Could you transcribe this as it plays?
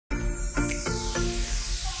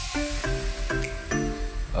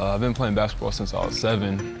I've been playing basketball since I was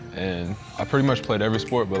 7, and I pretty much played every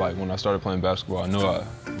sport, but like when I started playing basketball, I knew I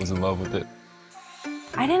was in love with it.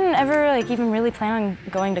 I didn't ever even really plan on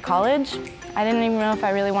going to college. I didn't even know if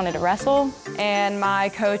I really wanted to wrestle. And my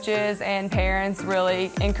coaches and parents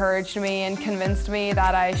really encouraged me and convinced me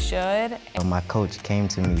that I should. My coach came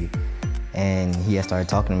to me and he had started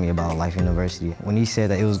talking to me about Life University. When he said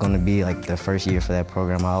that it was going to be like the first year for that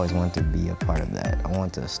program, I always wanted to be a part of that. I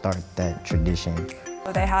wanted to start that tradition.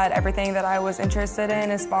 They had everything that I was interested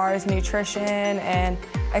in as far as nutrition and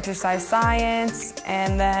exercise science,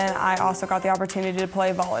 and then I also got the opportunity to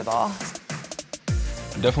play volleyball.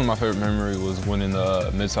 Definitely my favorite memory was winning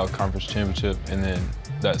the Mid-South Conference Championship, and then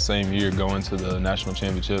that same year going to the National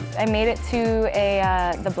Championship. I made it to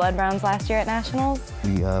the Blood Rounds last year at Nationals.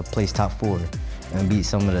 We placed top 4 and beat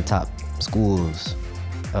some of the top schools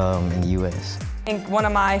in the U.S. I think one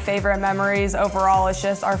of my favorite memories overall is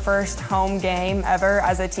just our first home game ever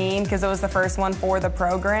as a team, because it was the first one for the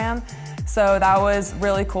program. So that was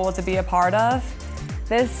really cool to be a part of.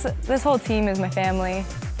 This whole team is my family.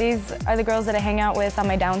 These are the girls that I hang out with on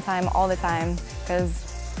my downtime all the time,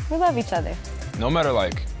 because we love each other. No matter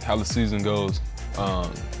like how the season goes,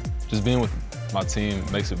 just being with my team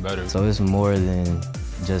makes it better. So it's more than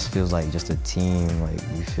just feels like just a team. Like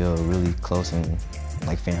we feel really close and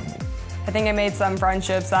like family. I think I made some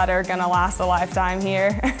friendships that are gonna last a lifetime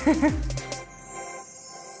here.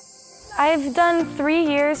 I've done 3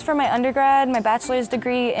 years for my undergrad, my bachelor's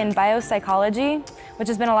degree in biopsychology, which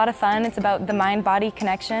has been a lot of fun. It's about the mind-body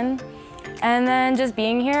connection. And then just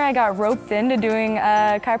being here, I got roped into doing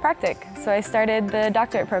chiropractic. So I started the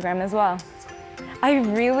doctorate program as well. I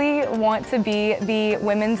really want to be the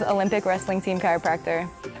women's Olympic wrestling team chiropractor.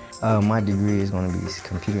 My degree is going to be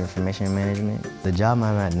computer information management. The job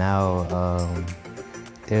I'm at now,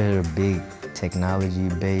 they're a big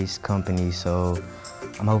technology-based company, so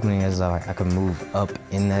I'm hoping as I can move up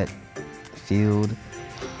in that field.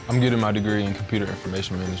 I'm getting my degree in computer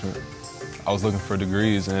information management. I was looking for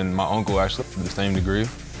degrees, and my uncle actually did the same degree.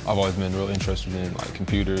 I've always been really interested in like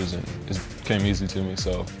computers, and it came easy to me,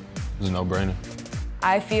 so it was a no-brainer.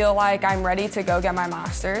 I feel like I'm ready to go get my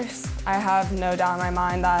master's. I have no doubt in my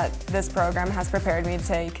mind that this program has prepared me to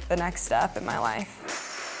take the next step in my life.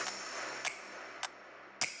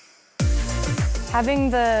 Having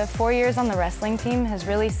the 4 years on the wrestling team has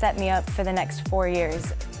really set me up for the next 4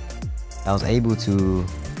 years. I was able to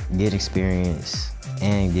get experience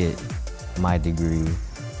and get my degree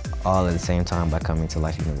all at the same time by coming to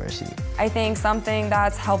Life University. I think something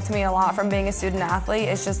that's helped me a lot from being a student athlete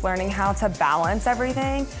is just learning how to balance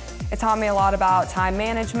everything. It taught me a lot about time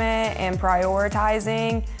management and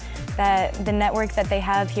prioritizing. That the network that they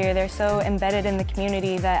have here, they're so embedded in the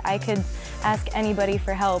community that I could ask anybody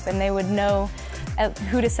for help and they would know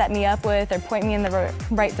who to set me up with or point me in the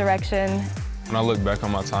right direction. When I look back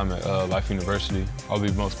on my time at Life University, I'll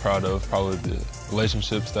be most proud of probably the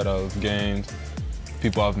relationships that I've gained,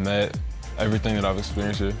 people I've met, everything that I've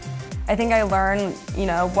experienced here. I think I learned,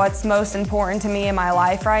 what's most important to me in my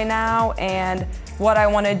life right now and what I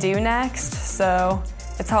want to do next, so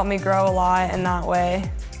it's helped me grow a lot in that way.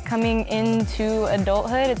 Coming into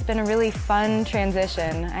adulthood, it's been a really fun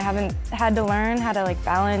transition. I haven't had to learn how to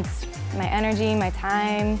balance my energy, my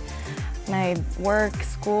time, my work,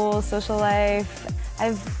 school, social life.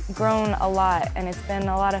 I've grown a lot and it's been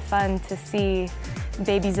a lot of fun to see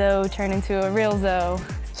baby Zoe turn into a real Zoe.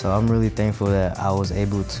 So I'm really thankful that I was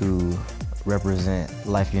able to represent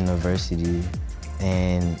Life University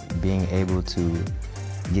and being able to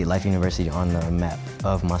get Life University on the map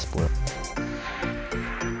of my sport.